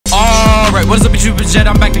Alright, what is up, YouTube? It's Jed.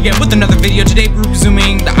 I'm back again with another video. Today we're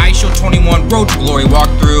resuming the iShield 21 Road to Glory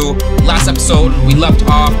walkthrough. Last episode, we left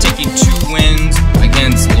off taking 2 wins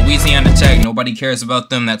against Louisiana Tech. Nobody cares about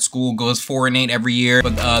them. That school goes 4-8 every year.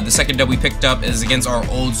 But the second dub we picked up is against our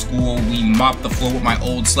old school. We mopped the floor with my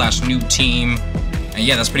old/new team. And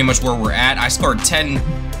yeah, that's pretty much where we're at. I scored 10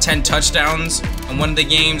 touchdowns in one of the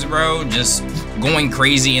games, bro. Just going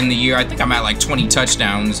crazy in the year. I think I'm at like 20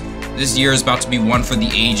 touchdowns. This year is about to be one for the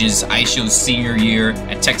ages. iShield's senior year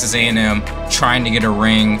at Texas A&M, trying to get a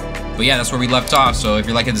ring. But yeah, that's where we left off. So if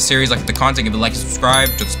you're liking the series, like the content, give it a like and subscribe.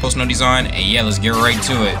 Turn this post notifications on. And yeah, let's get right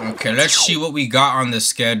to it. Okay, let's see what we got on the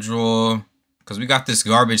schedule. Because we got this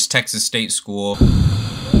garbage Texas State school.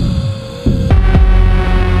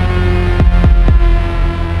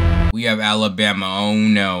 We have Alabama. Oh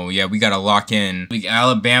no. Yeah, we gotta lock in.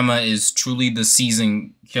 Alabama is truly the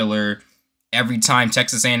season killer. Every time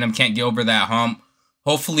Texas A&M can't get over that hump.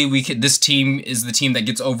 Hopefully this team is the team that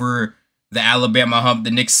gets over the Alabama hump,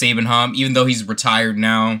 the Nick Saban hump, even though he's retired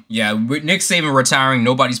now. Yeah, with Nick Saban retiring,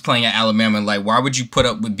 nobody's playing at Alabama. Like, why would you put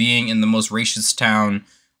up with being in the most racist town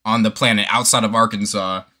on the planet outside of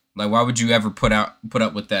Arkansas? Like, why would you ever put up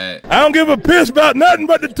with that? I don't give a piss about nothing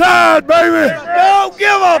but the Tide, baby. Don't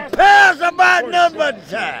give a piss about nothing but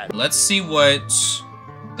the Tide. Let's see what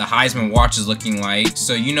the Heisman watch is looking like.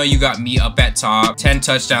 So you know you got me up at top, 10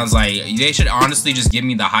 touchdowns. Like, they should honestly just give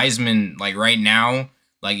me the Heisman like right now.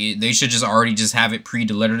 Like, they should just already just have it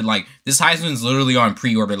pre-delivered. Like, this Heisman's literally on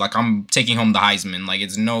pre-order. Like, I'm taking home the Heisman. Like,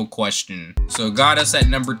 it's no question. So got us at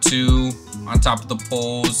number 2 on top of the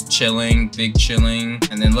polls, chilling, big chilling.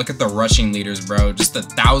 And then look at the rushing leaders, bro. Just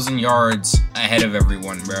 1,000 yards ahead of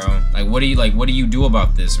everyone, bro. Like, what do you do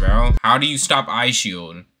about this, bro? How do you stop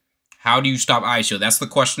iShield? How do you stop iShield? That's the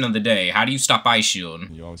question of the day. How do you stop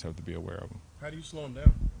iShield? You always have to be aware of them. How do you slow them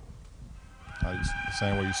down? The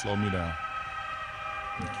same way you slow me down.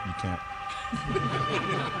 You can't.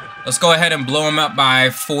 Let's go ahead and blow him up by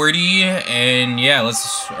 40. And yeah,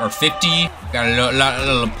 or 50. Got a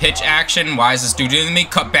little pitch action. Why is this dude doing me?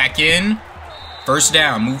 Cut back in. First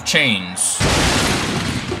down. Move chains.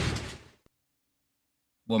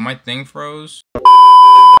 Well, my thing froze.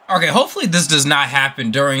 Okay, hopefully this does not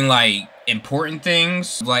happen during, like, important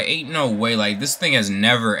things. Like, ain't no way. Like, this thing has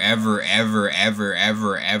never, ever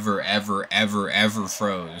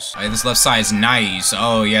froze. Like, this left side's nice.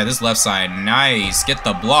 Oh, yeah, this left side, nice. Get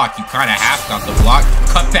the block. You kind of half got the block.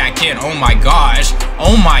 Cut back in. Oh, my gosh.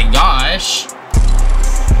 Oh, my gosh.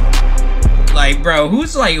 Like, bro,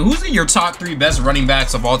 who's in your top 3 best running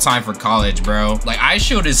backs of all time for college, bro? Like,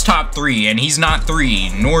 iShield is top 3, and he's not 3,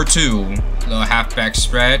 nor 2. Little halfback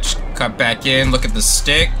stretch, cut back in, look at the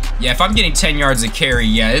stick. Yeah, if I'm getting 10 yards a carry,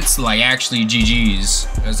 yeah, it's like actually GG's.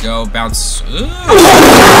 Let's go, bounce. Ooh.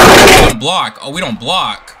 We don't block. Oh, we don't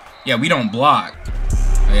block. Yeah, we don't block.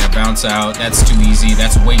 Oh, yeah, bounce out. That's too easy.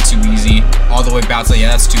 That's way too easy. All the way bounce out. Yeah,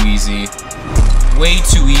 that's too easy. Way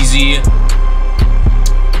too easy.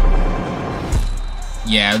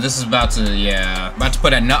 Yeah, this is about to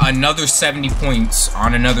put another 70 points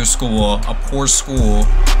on another school, a poor school.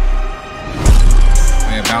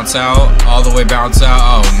 Yeah, bounce out, all the way bounce out.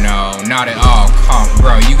 Oh no, not at all. Come,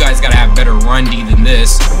 bro, you guys gotta have better run D than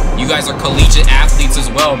this. You guys are collegiate athletes as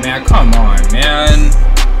well, man. Come on, man.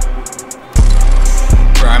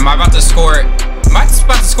 Bro, am I about to score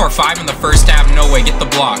 5 in the first half? No way. Get the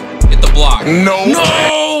block. Get the block.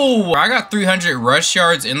 No! I got 300 rush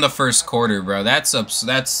yards in the first quarter, bro. That's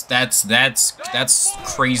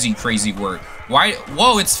crazy work. Why?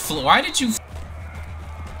 Whoa, why did you?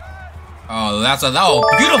 Oh, that's a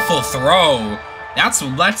beautiful throw. That's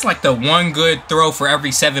like the one good throw for every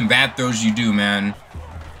 7 bad throws you do, man.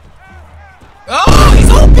 Oh, he's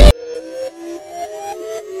open.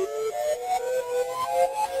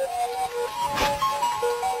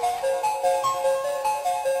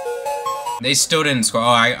 They still didn't score. Oh,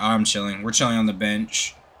 I'm chilling. We're chilling on the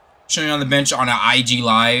bench. Chilling on the bench on an IG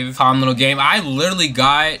Live. Calm little game. I literally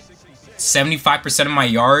got 75% of my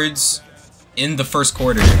yards in the first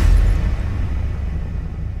quarter.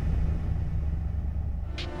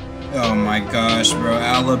 Oh my gosh, bro.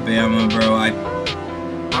 Alabama, bro. I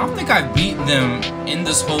don't think I've beaten them in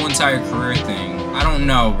this whole entire career thing. I don't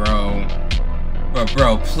know, bro.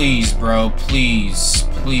 Bro, please, bro. Please,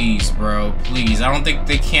 bro. Please. I don't think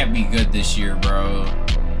they can't be good this year, bro.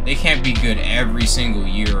 They can't be good every single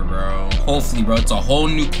year, bro. Hopefully, bro. It's a whole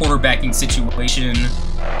new quarterbacking situation.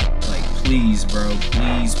 Like, please, bro.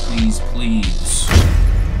 Please.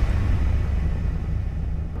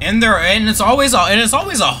 And it's always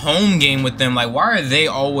a home game with them. Like, why are they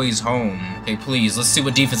always home? Okay, Okay, please, let's see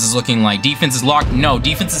what defense is looking like. Defense is locked. No,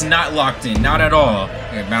 defense is not locked in. Not at all.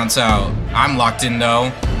 Okay, bounce out. I'm locked in,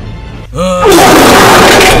 though.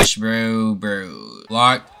 Gosh, bro.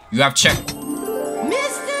 Lock. You have check.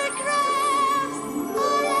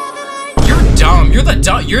 You're dumb.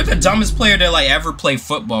 You're the dumbest player to, like, ever play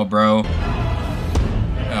football, bro.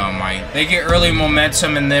 Oh, my. They get early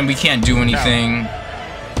momentum, and then we can't do anything.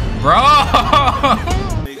 Bro!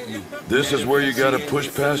 This is where you gotta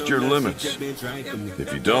push past your limits.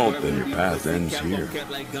 If you don't, then your path ends here.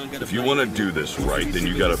 If you want to do this right, then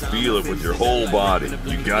you gotta feel it with your whole body.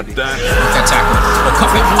 You got that? That tackle.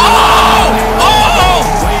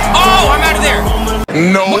 Oh, I'm out of there.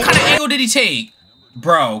 No. What kind of angle did he take?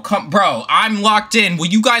 Bro, bro, I'm locked in. Will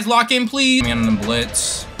you guys lock in, please? Man, the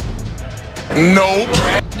blitz. Nope.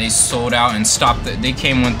 They sold out and stopped it. They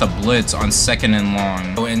came with the blitz on 2nd and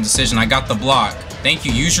long. Oh, indecision. I got the block. Thank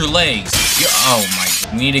you. Use your legs. Oh my.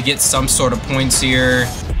 We need to get some sort of points here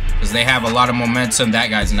because they have a lot of momentum.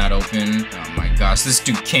 That guy's not open. Oh my gosh. This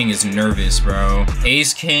dude King is nervous, bro.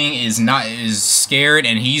 Ace King is scared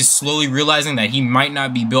and he's slowly realizing that he might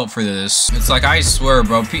not be built for this. It's like, I swear,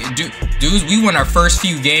 bro. Dudes, we won our first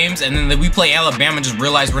few games and then we play Alabama and just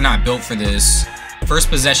realize we're not built for this. First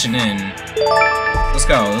possession in. Let's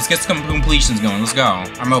go. Let's get some completions going. Let's go.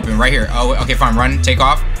 I'm open right here. Oh, okay, fine. Run. Take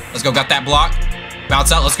off. Let's go. Got that block.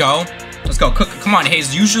 Bounce out. Let's go. Let's go. Come on,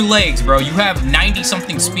 Hayes. Use your legs, bro. You have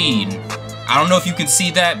 90-something speed. I don't know if you can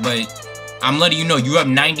see that, but I'm letting you know you have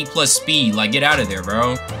 90+ speed. Like, get out of there,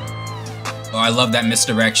 bro. Oh, I love that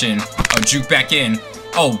misdirection. Oh, juke back in.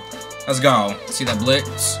 Oh, let's go. See that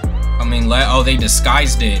blitz? Oh, they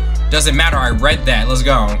disguised it. Doesn't matter. I read that. Let's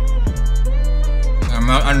go. I'm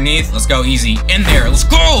underneath. Let's go. Easy. In there. Let's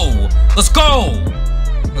go. Let's go.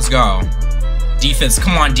 Let's go. Defense.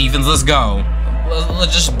 Come on, defense. Let's go.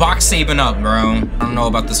 Let's just box Saban up, bro. I don't know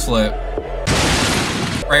about this flip.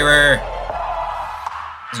 Right.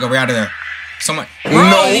 Let's go. We're out of there. Someone. Bro,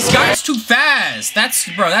 no. These guys too fast. That's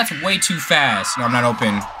way too fast. No, I'm not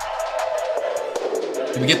open.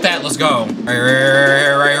 Did we get that? Let's go.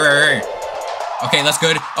 Right. Okay, that's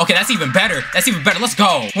good. Okay, that's even better. That's even better. Let's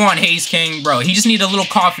go. Come on, Hayes King, bro. He just needed a little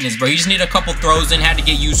confidence, bro. He just needed a couple throws in, had to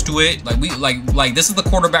get used to it. Like this is the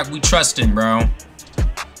quarterback we trust in, bro.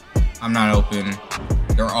 I'm not open.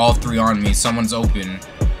 They're all three on me. Someone's open.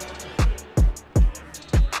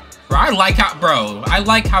 Bro, I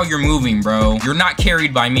like how you're moving, bro. You're not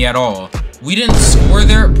carried by me at all. We didn't score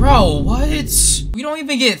there. Bro, what? We don't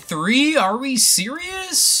even get 3? Are we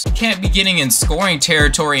serious? You can't be getting in scoring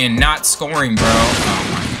territory and not scoring, bro.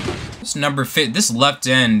 Oh my. This left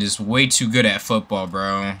end is way too good at football,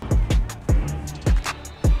 bro.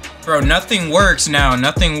 Bro, nothing works now.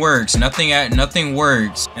 Nothing works. Nothing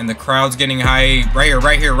works. And the crowd's getting high. Right here.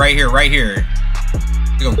 Let's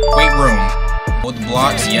go. Weight room. Hold the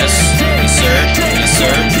blocks. Yes, sir.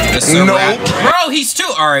 No. Bro, he's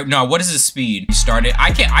too. All right, no. What is his speed? He started.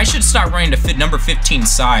 I should start running to number 15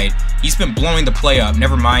 side. He's been blowing the play up.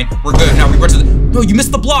 Never mind. We're good now. We run to the. Bro, you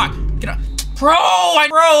missed the block. Get up. Bro,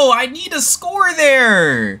 I need a score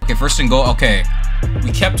there. Okay, 1st and goal. Okay,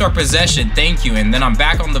 we kept our possession. Thank you. And then I'm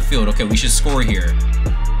back on the field. Okay, we should score here.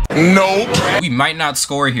 Nope. We might not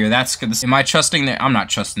score here. That's good. Am I trusting that? I'm not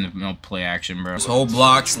trusting the no play action, bro. Just hold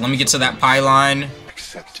blocks. Let me get to that pylon.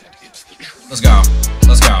 Let's go.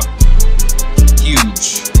 Let's go.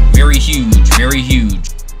 Huge. Very huge.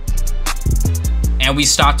 And we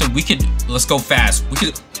stopped him. Let's go fast. We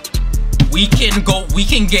can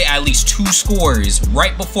get at least 2 scores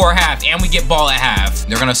right before half, and we get ball at half.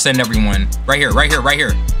 They're gonna send everyone. Right here.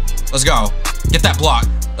 Let's go. Get that block.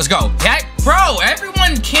 Let's go. Bro,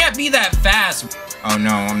 everyone can't be that fast. Oh no,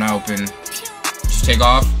 I'm not open. Just take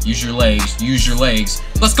off. Use your legs.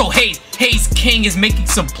 Let's go. Hayes King is making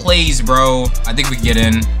some plays, bro. I think we can get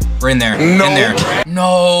in. We're in there.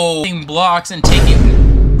 No. Blocks and take it.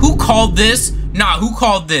 Who called this? Nah, who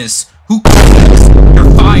called this? You're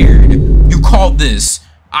fired. You called this.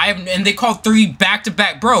 And they called 3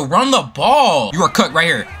 back-to-back. Bro, run the ball. You are cooked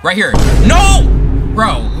right here. No!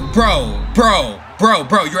 Bro,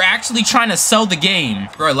 you're actually trying to sell the game.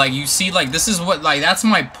 Bro, like, you see, like, this is what, like, that's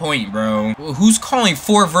my point, bro. Who's calling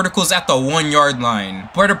 4 verticals at the 1-yard line?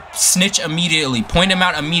 Better snitch immediately. Point him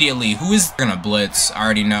out immediately. Who is gonna blitz? I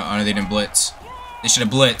already know. Oh, no, they didn't blitz. They should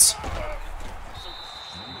have blitzed.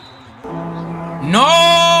 No!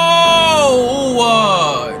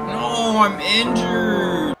 No, I'm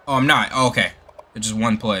injured. Oh, I'm not. Oh, okay. It's just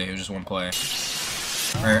one play.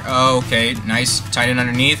 Alright, oh, okay. Nice. Tight end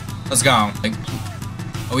underneath. Let's go.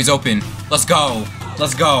 Oh, he's open. Let's go.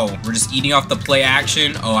 Let's go. We're just eating off the play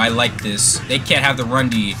action. Oh, I like this. They can't have the run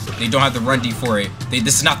D. They don't have the run D for it.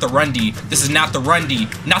 This is not the run D. This is not the run D.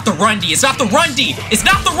 Not the run D. It's not the run D. It's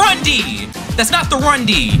not the run D. That's not the run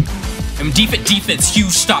D. And defense, huge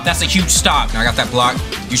stop. That's a huge stop. Now I got that block.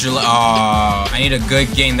 Usually, oh, I need a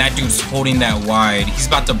good game. That dude's holding that wide. He's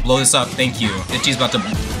about to blow this up. Thank you. Itchy's about to.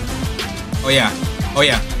 Oh yeah. Oh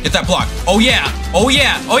yeah. Get that block. Oh yeah. Oh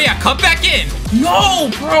yeah. Oh yeah. Come back in. No,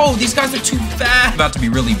 bro. These guys are too fast. It's about to be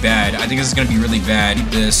really bad. I think this is gonna be really bad. Eat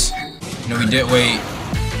this. No, we did. Wait.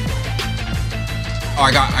 Oh,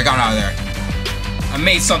 I got out of there. I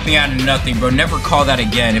made something out of nothing, bro. Never call that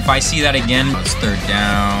again. If I see that again, it's third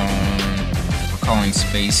down. Calling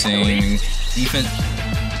spacing. Defense.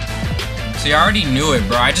 See, I already knew it,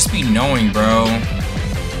 bro. I just be knowing, bro.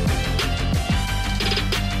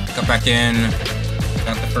 Got back in.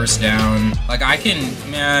 Got the first down. Like, I can,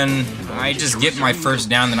 man, I just get my first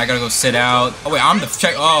down, then I gotta go sit out. Oh, wait, I'm the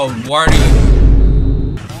check. Oh, why are you?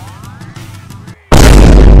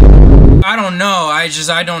 I don't know.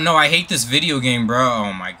 I don't know. I hate this video game, bro.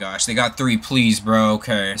 Oh my gosh. They got 3, please, bro.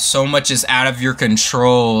 Okay. So much is out of your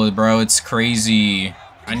control, bro. It's crazy.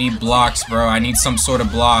 I need blocks, bro. I need some sort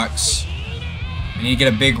of blocks. I need to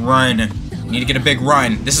get a big run. I need to get a big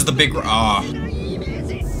run. This is the big run.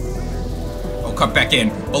 Oh, cut back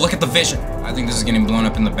in. Oh, look at the vision. I think this is getting blown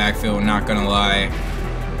up in the backfield. Not gonna lie.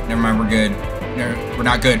 Never mind. We're good. No, we're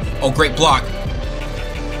not good. Oh, great block.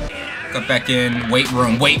 Cut back in. Weight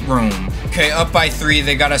room. Weight room. Okay, up by 3.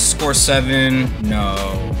 They gotta score 7. No.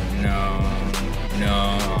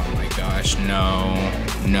 Oh my gosh. No.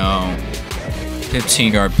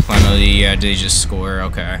 15-yard penalty. Yeah, they just score.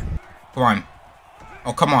 Okay. Come on.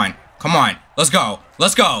 Oh, come on. Come on. Let's go.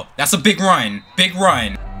 Let's go. That's a big run. Big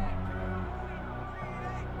run.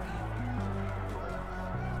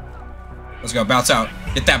 Let's go. Bounce out.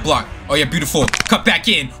 Get that block. Oh, yeah, beautiful. Cut back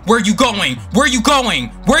in. Where are you going? Where are you going?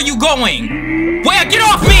 Where are you going? Wait, get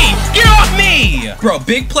off me! Get off me! Bro,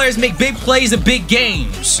 big players make big plays in big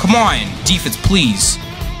games. Come on. Defense, please.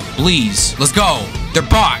 Please. Let's go. They're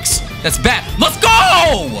box. That's bad. Let's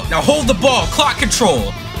go! Now hold the ball. Clock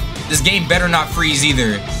control. This game better not freeze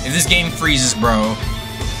either. If this game freezes, bro.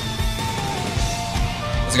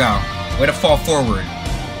 Let's go. Way to fall forward.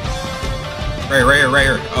 Right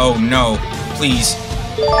here. Oh, no. Please.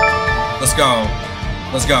 Let's go.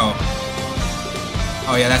 Let's go.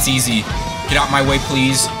 Oh, yeah, that's easy. Get out my way,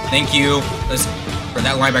 please. Thank you. Let's... Bro,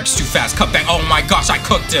 that linebacker's too fast. Cut back. Oh, my gosh, I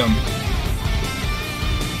cooked him.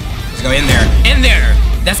 Let's go in there. In there.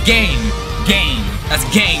 That's game. Game. That's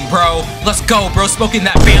game, bro. Let's go, bro. Smoking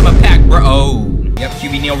that Bama pack, bro. Oh. Yep,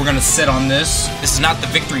 QB Neal, we're going to sit on this. This is not the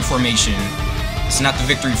victory formation. This is not the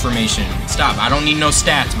victory formation. Stop. I don't need no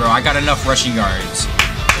stats, bro. I got enough rushing yards.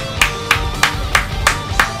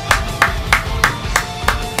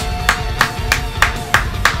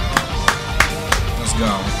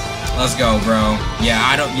 Let's go, bro.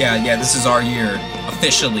 Yeah, this is our year.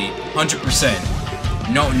 Officially.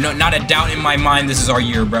 100%. No, not a doubt in my mind, this is our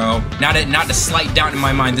year, bro. Not a slight doubt in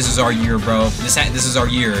my mind, this is our year, bro. This is our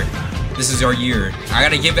year. This is our year. I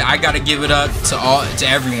gotta give it up to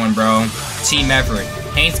everyone, bro. Team effort.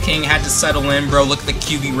 Haynes King had to settle in, bro. Look at the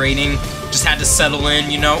QB rating. Just had to settle in,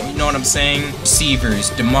 you know what I'm saying? Receivers,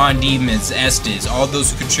 Demond Demons, Estes, all those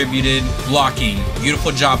who contributed. Blocking.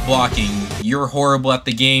 Beautiful job blocking. You're horrible at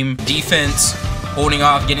the game. Defense, holding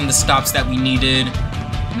off, getting the stops that we needed.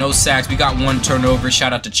 No sacks. We got 1 turnover.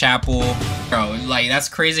 Shout out to Chapel. Bro, like, that's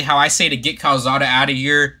crazy how I say to get Calzada out of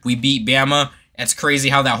here. We beat Bama. That's crazy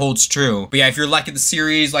how that holds true. But yeah, if you're liking the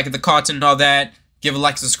series, liking the content and all that, give a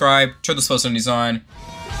like, subscribe, turn those post notifications on.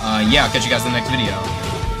 Yeah, I'll catch you guys in the next video.